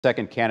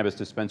Second cannabis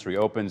dispensary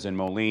opens in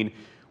Moline.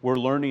 We're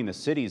learning the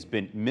city's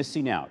been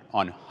missing out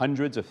on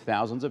hundreds of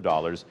thousands of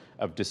dollars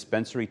of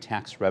dispensary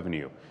tax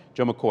revenue.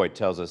 Joe McCoy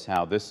tells us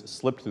how this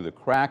slipped through the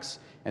cracks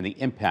and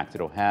the impact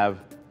it'll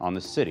have on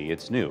the city.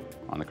 It's new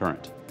on The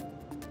Current.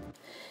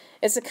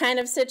 It's the kind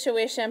of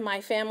situation my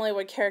family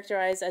would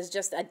characterize as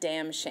just a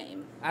damn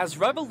shame. As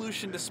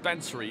Revolution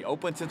Dispensary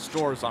opens its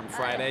doors on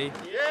Friday,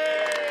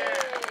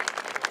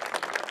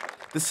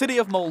 the city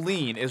of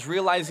Moline is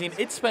realizing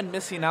it's been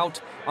missing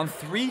out on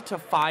 $300,000 to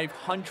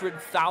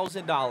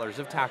 $500,000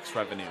 of tax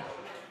revenue.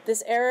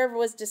 This error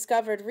was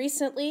discovered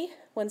recently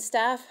when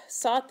staff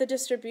sought the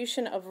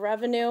distribution of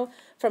revenue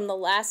from the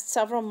last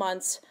several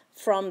months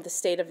from the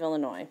state of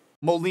Illinois.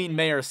 Moline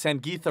Mayor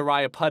Sangeetha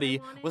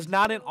Rayapati was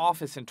not in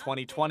office in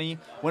 2020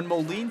 when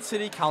Moline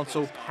City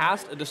Council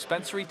passed a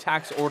dispensary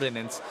tax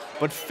ordinance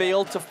but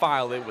failed to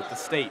file it with the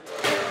state.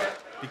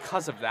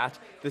 Because of that,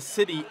 the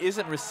city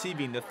isn't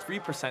receiving the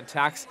 3%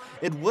 tax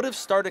it would have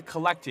started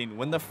collecting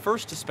when the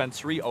first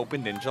dispensary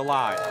opened in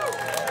July.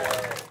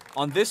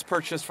 On this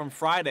purchase from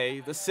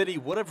Friday, the city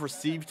would have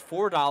received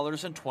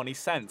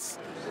 $4.20.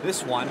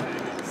 This one,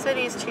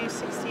 city's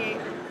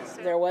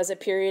 $2.68. There was a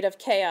period of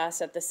chaos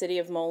at the city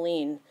of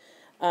Moline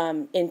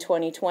in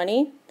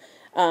 2020.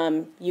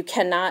 You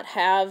cannot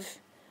have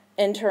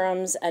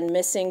interims and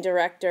missing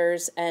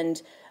directors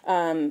and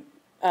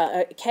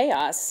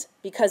chaos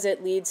because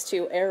it leads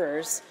to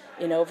errors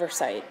in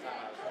oversight.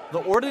 The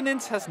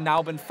ordinance has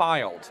now been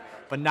filed,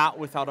 but not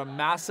without a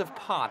massive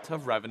pot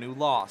of revenue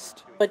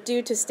lost. But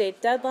due to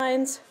state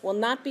deadlines, we'll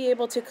not be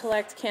able to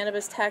collect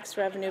cannabis tax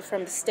revenue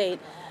from the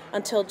state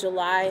until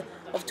July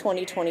of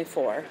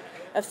 2024,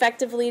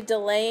 effectively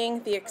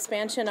delaying the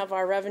expansion of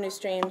our revenue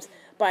streams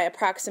by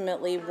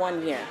approximately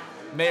 1 year.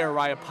 Mayor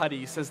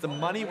Rayapati says the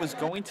money was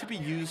going to be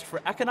used for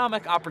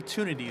economic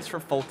opportunities for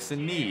folks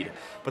in need,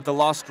 but the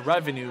lost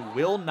revenue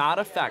will not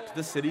affect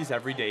the city's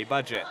everyday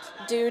budget.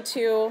 Due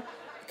to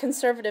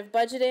conservative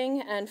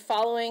budgeting and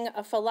following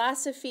a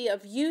philosophy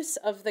of use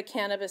of the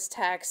cannabis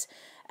tax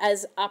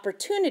as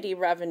opportunity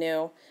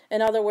revenue,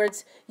 in other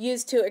words,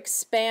 used to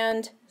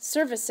expand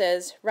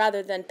services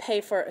rather than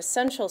pay for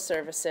essential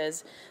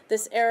services,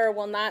 this error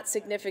will not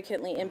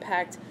significantly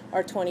impact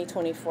our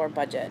 2024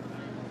 budget.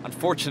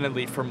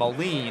 Unfortunately for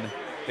Moline,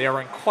 they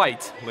aren't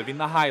quite living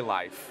the high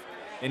life.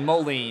 In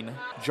Moline,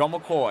 Joe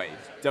McCoy,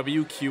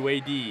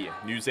 WQAD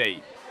News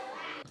 8.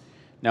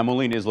 Now,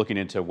 Moline is looking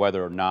into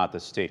whether or not the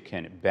state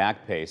can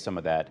back pay some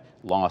of that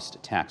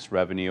lost tax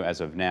revenue.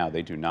 As of now,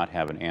 they do not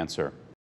have an answer.